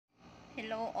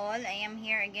Hello all, I am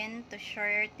here again to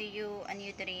share to you a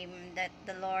new dream that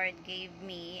the Lord gave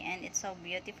me, and it's a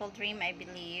beautiful dream, I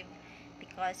believe,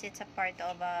 because it's a part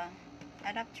of a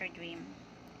rapture dream.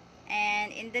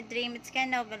 And in the dream, it's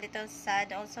kind of a little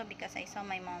sad also because I saw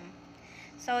my mom.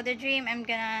 So the dream, I'm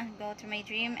gonna go through my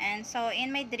dream, and so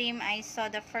in my dream, I saw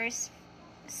the first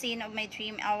scene of my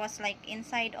dream. I was like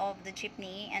inside of the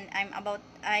jeepney, and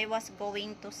I was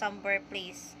going to somewhere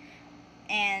place,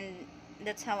 and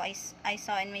that's how I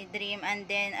saw in my dream. And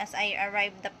then as I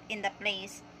arrived in the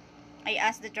place, I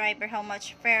asked the driver how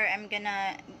much fare I'm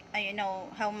gonna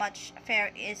how much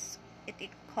fare is it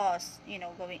costs,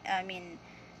 going, I mean,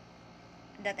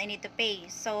 that I need to pay.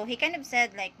 So he kind of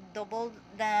said like double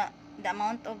the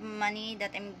amount of money that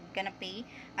I'm gonna pay.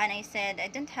 And I said I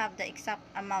don't have the exact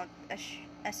amount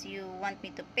as you want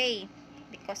me to pay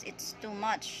because it's too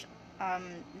much.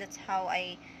 That's how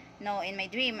I know in my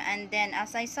dream. And then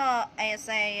as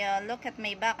I look at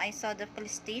my back, I saw the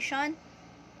police station.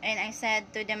 And I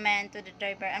said to the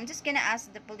driver, I'm just gonna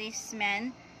ask the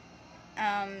policeman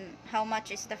how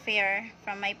much is the fare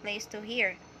from my place to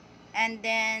here. And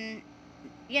then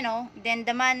then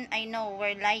the man I know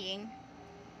were lying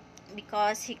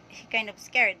because he kind of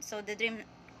scared. So the dream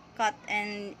cut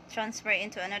and transfer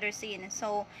into another scene.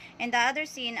 So in the other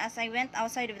scene, as I went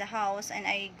outside of the house and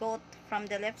I go from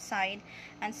the left side,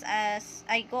 and as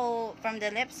I go from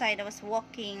the left side, I was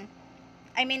walking.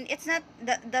 I mean, it's not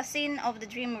the scene of the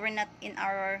dream were not in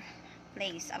our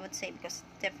place, I would say, because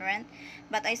it's different.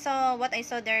 But what I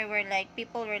saw there were like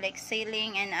people were like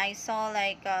sailing, and I saw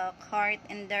like a cart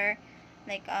in there,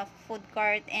 like a food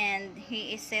cart, and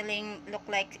he is selling look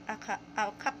like a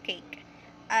cupcake.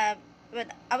 Uh,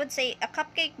 but I would say a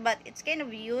cupcake, but it's kind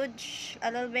of huge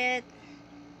a little bit,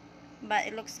 but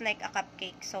it looks like a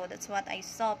cupcake. So that's what I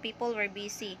saw. People were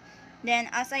busy. Then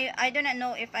as I do not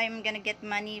know if I'm gonna get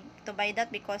money to buy that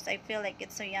because I feel like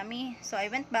it's so yummy. So I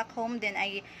went back home. Then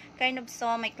I kind of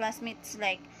saw my classmates,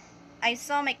 like I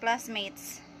saw my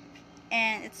classmates,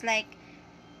 and it's like,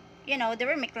 they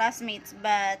were my classmates,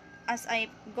 but as I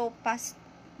go past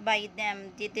by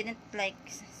them, they didn't like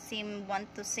seem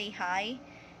want to say hi.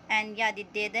 And yeah, they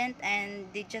didn't, and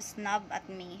they just snub at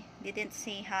me. They didn't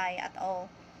say hi at all.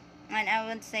 And I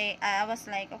would say, I was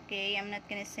like, okay, I'm not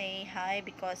gonna say hi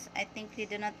because I think they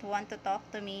do not want to talk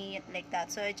to me like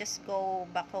that. So I just go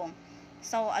back home.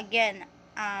 So again,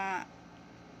 I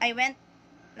went,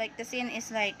 like the scene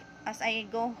is like, as I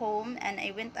go home and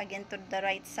I went again to the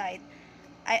right side.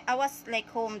 I was like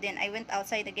home, then I went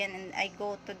outside again and I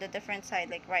go to the different side,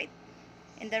 like right.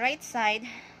 In the right side,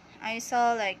 I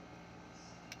saw like,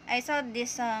 I saw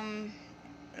this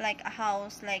like a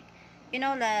house, like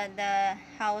the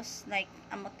house, like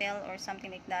a motel or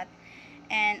something like that.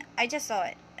 And I just saw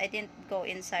it. I didn't go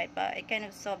inside, but I kind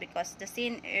of saw because the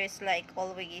scene is like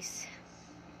always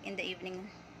in the evening.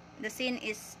 The scene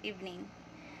is evening.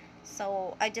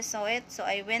 So I just saw it. So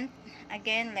I went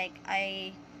again, like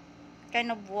I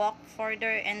kind of walked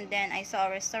further, and then I saw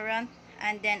a restaurant.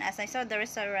 And then as I saw the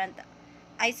restaurant,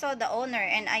 I saw the owner,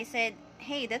 and I said,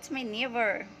 hey, that's my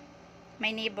neighbor,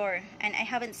 and I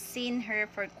haven't seen her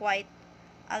for quite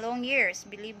a long years,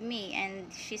 believe me,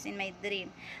 and she's in my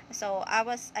dream. So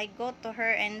I go to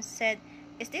her and said,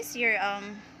 is this your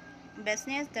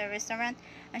business, the restaurant?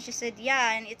 And she said,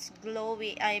 yeah, and it's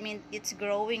glowing, I mean it's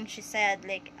growing, she said,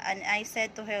 like. And I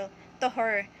said to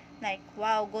her like,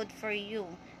 wow, good for you.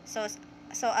 So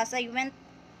as I went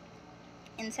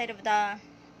inside of the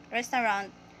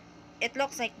restaurant, it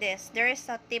looks like this. There is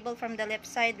a table from the left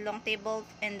side, long table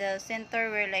in the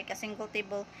center were like a single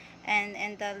table, and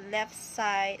in the left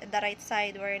side, the right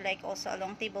side were like also a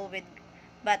long table with.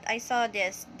 But I saw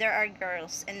this, there are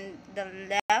girls, and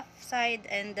the left side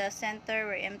and the center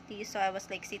were empty, so I was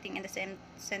like sitting in the same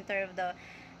center of the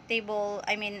table.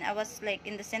 I mean, I was like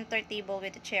in the center table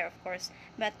with a chair, of course.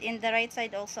 But in the right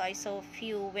side also, I saw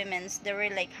few women's. They were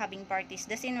like having parties.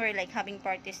 The scene were like having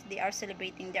parties. They are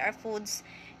celebrating. There are foods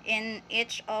in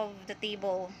each of the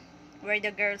table where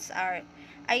the girls are.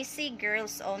 I see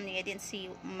girls only. I didn't see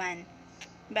man.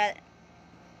 But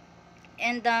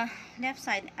in the left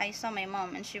side, I saw my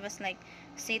mom, and she was like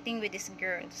sitting with these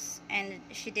girls, and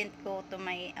she didn't go to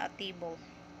my table.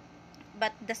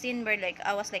 But the scene where like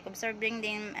I was like observing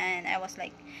them, and I was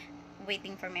like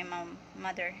waiting for my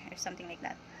mother or something like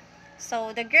that.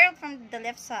 So the girl from the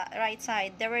right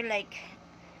side, they were like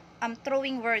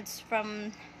throwing words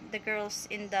from the girls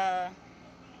in the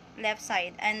left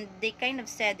side, and they kind of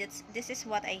said, this is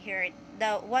what I heard.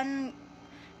 The one,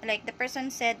 like the person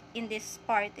said in this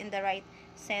part in the right,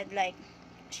 said like,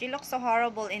 she looks so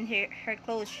horrible in her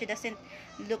clothes. She doesn't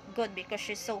look good because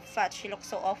she's so fat. She looks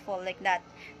so awful like that.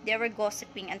 They were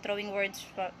gossiping and throwing words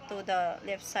to the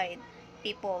left side.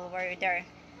 People were there.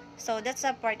 So that's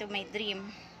a part of my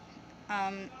dream.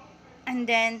 Um, and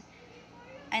then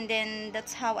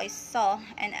that's how I saw,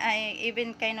 and I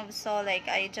even kind of saw like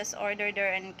I just ordered her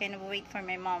and kind of wait for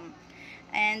my mom.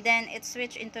 And then it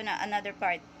switched into another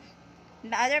part.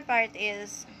 The other part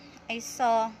is I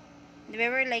saw we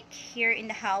were like here in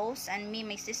the house, and me,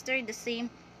 my sister, the same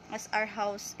as our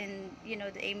house, and you know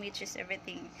the images,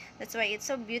 everything. That's why it's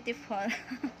so beautiful.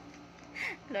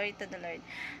 Glory to the Lord.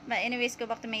 But anyways, go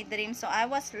back to my dream. So I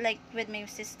was like with my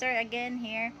sister again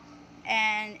here,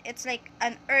 and it's like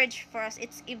an urge for us.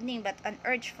 It's evening, but an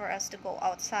urge for us to go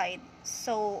outside.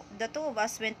 So the two of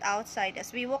us went outside.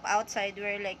 As we walk outside,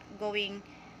 we're going,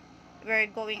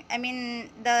 I mean,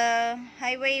 the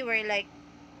highway were like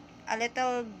a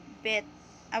little bit,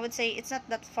 I would say it's not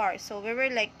that far. So we were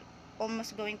like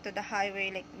almost going to the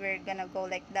highway, like we're gonna go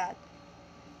like that.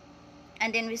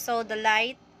 And then we saw the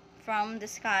light from the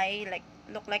sky, like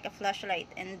look like a flashlight,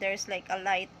 and there's like a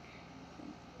light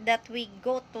that we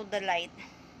go to the light.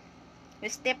 We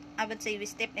step, I would say we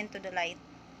step into the light.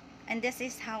 And this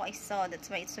is how I saw. That's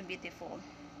why it's so beautiful.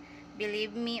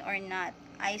 Believe me or not,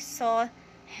 I saw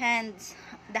hands,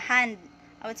 the hand,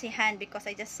 I would say hand because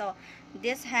I just saw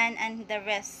this hand and the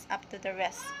rest, up to the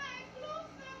rest.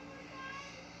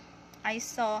 I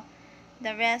saw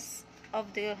the rest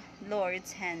of the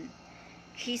Lord's hand.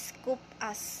 He scooped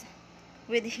us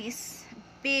with his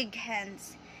big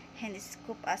hands, and he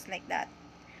scooped us like that.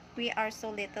 We are so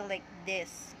little like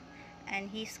this, and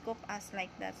he scooped us like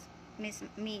that,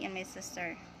 me and my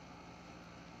sister.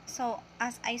 So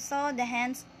as I saw the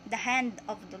hand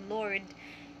of the Lord,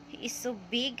 he is so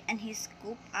big, and he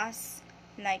scooped us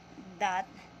like that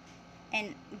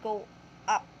and go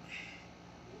up,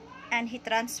 and he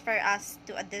transfer us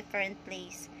to a different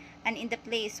place. And in the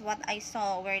place, what I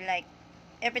saw were like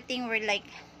everything were like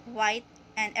white,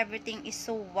 and everything is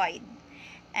so wide.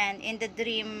 And in the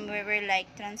dream, we were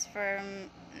like transformed,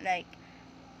 like,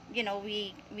 you know,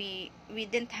 we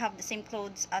didn't have the same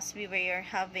clothes as we were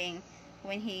having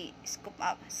when he scooped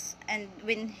us. And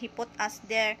when he put us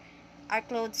there, our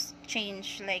clothes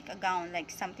changed, like a gown, like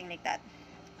something like that.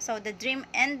 So the dream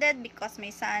ended because my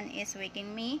son is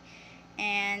waking me,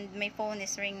 and my phone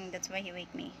is ringing. That's why he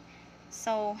wake me.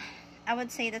 So I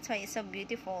would say that's why it's so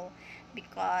beautiful,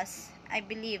 because I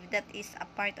believe that is a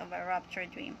part of a rapture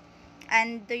dream.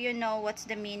 And do you know what's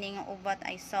the meaning of what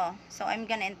I saw? So I'm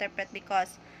gonna interpret,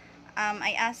 because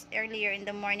I asked earlier in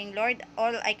the morning, Lord,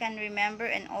 all I can remember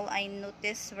and all I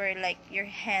noticed were like your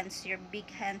hands, your big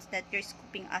hands that you're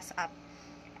scooping us up.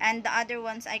 And the other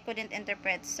ones I couldn't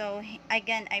interpret. So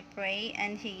again, I pray,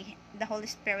 and the Holy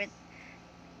Spirit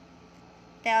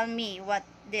tell me what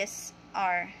these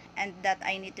are and that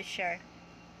I need to share.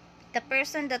 The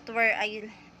person that where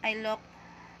I look,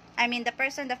 I mean the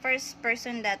first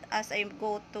person that as I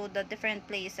go to the different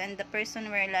place, and the person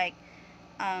were like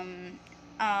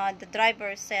the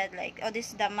driver said like, oh, this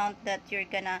is the amount that you're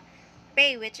gonna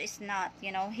pay, which is not,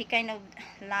 you know, he kind of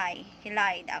he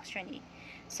lied actually.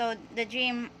 So the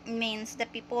dream means the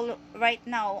people right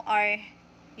now are,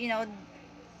 you know,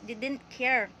 they didn't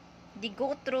care. They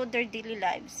go through their daily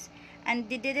lives, and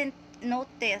they didn't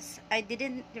notice, I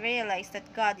didn't realize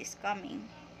that God is coming,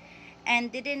 and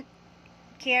didn't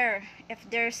care if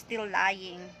they're still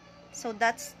lying. So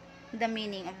that's the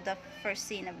meaning of the first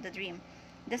scene of the dream.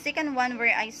 The second one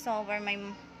where I saw where my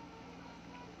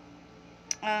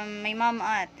mom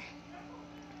at.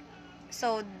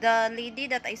 So the lady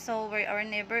that I saw were our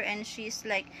neighbor, and she's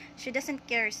like, she doesn't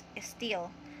care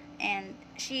still, and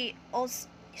she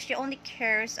only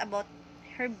cares about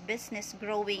her business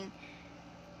growing,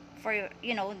 for,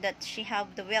 you know, that she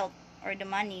have the wealth or the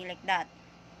money like that.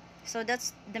 So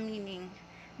that's the meaning,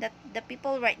 that the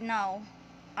people right now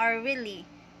are really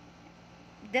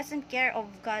doesn't care of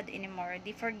God anymore.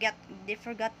 They forgot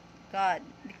God,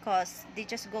 because they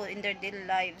just go in their daily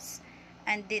lives,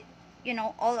 and they, you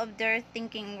know, all of their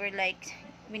thinking were like,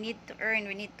 we need to earn,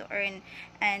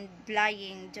 and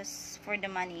lying just for the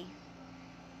money.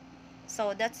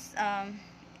 So that's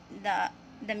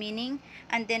the meaning.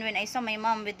 And then when I saw my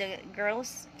mom with the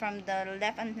girls from the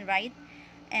left and right,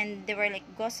 and they were like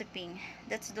gossiping,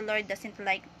 that's the Lord doesn't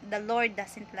like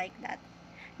that.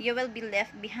 You will be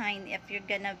left behind if you're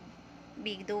gonna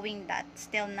be doing that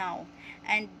still now.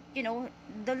 And you know,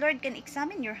 the Lord can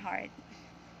examine your heart.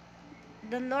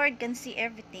 The Lord can see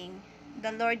everything.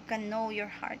 The Lord can know your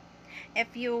heart.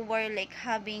 If you were like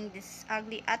having this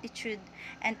ugly attitude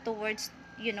and towards,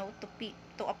 you know,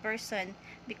 to a person,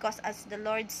 because as the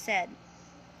Lord said,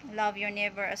 love your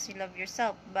neighbor as you love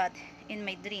yourself. But in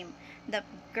my dream, the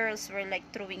girls were like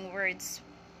throwing words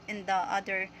in the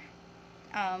other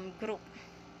group.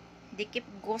 They keep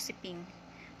gossiping.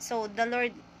 So the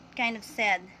Lord kind of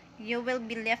said, you will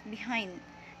be left behind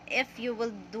if you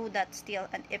will do that still,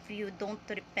 and if you don't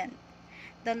repent.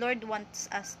 The Lord wants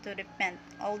us to repent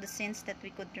all the sins that we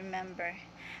could remember.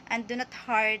 And do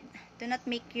not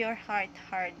make your heart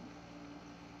hard,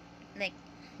 like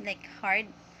hard.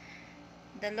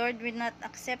 The Lord will not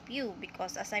accept you,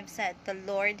 because as I've said, the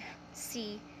Lord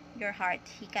see your heart.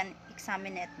 He can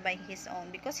examine it by his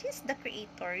own, because he's the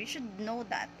creator. You should know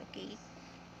that, okay?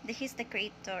 He's the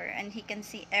creator, and he can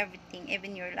see everything,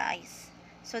 even your lies.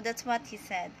 So that's what he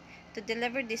said, to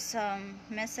deliver this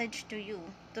message to you,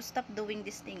 to stop doing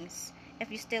these things.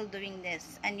 If you're still doing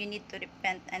this, and you need to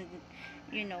repent, and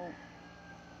you know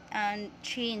and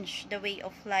change the way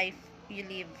of life you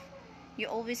live, you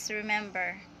always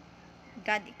remember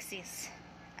God exists.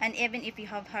 And even if you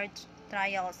have hard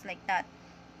trials like that,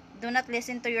 do not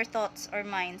listen to your thoughts or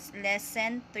minds.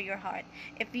 Listen to your heart.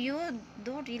 If you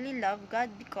do really love God,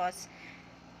 because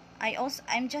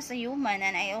I'm just a human,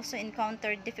 and I also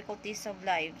encounter difficulties of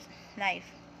life.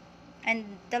 And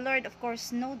the Lord of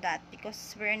course know that,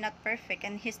 because we're not perfect,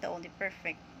 and he's the only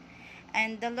perfect.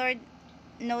 And the Lord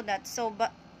know that. So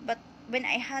but when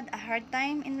I had a hard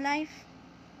time in life,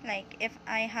 like if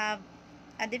I have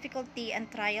a difficulty and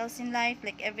trials in life,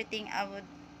 like everything, I would,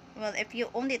 well, if you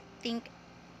only think,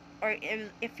 or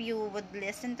if you would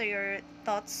listen to your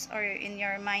thoughts, or in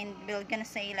your mind will gonna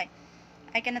say like,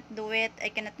 I cannot do it, I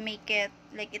cannot make it,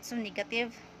 like it's so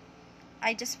negative,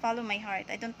 I just follow my heart.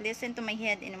 I don't listen to my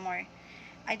head anymore.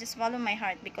 I just follow my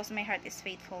heart, because my heart is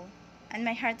faithful, and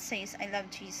my heart says I love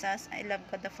Jesus, I love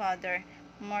God the Father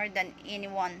more than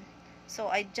anyone. So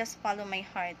I just follow my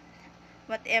heart,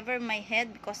 whatever my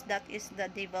head, because that is the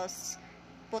devil's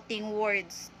putting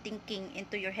words, thinking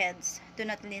into your heads. Do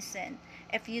not listen.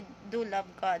 If you do love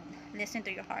God, listen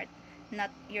to your heart,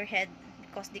 not your head,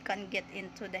 because they can get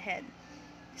into the head.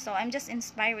 So I'm just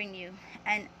inspiring you,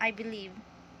 and I believe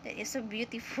that it's so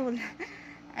beautiful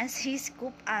as he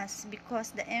scooped us,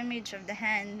 because the image of the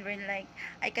hand were like,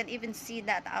 I can even see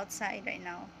that outside right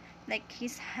now. Like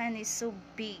his hand is so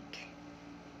big.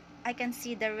 I can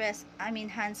see the rest, I mean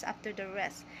hands after the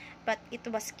rest, but it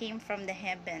was came from the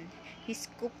heaven. He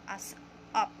scooped us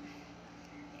up.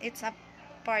 It's a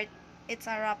part, it's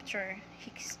a rapture.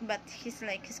 But he's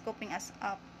like, he's scooping us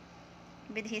up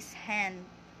with his hand,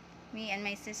 me and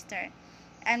my sister.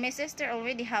 And my sister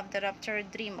already have the rapture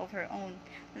dream of her own.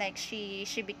 Like she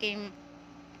became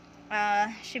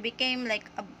like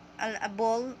a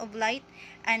ball of light,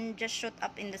 and just shot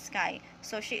up in the sky.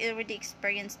 So she already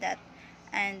experienced that.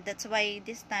 And that's why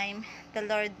this time the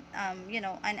Lord,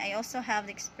 and I also have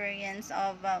the experience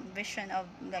of vision of,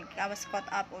 like I was caught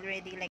up already, like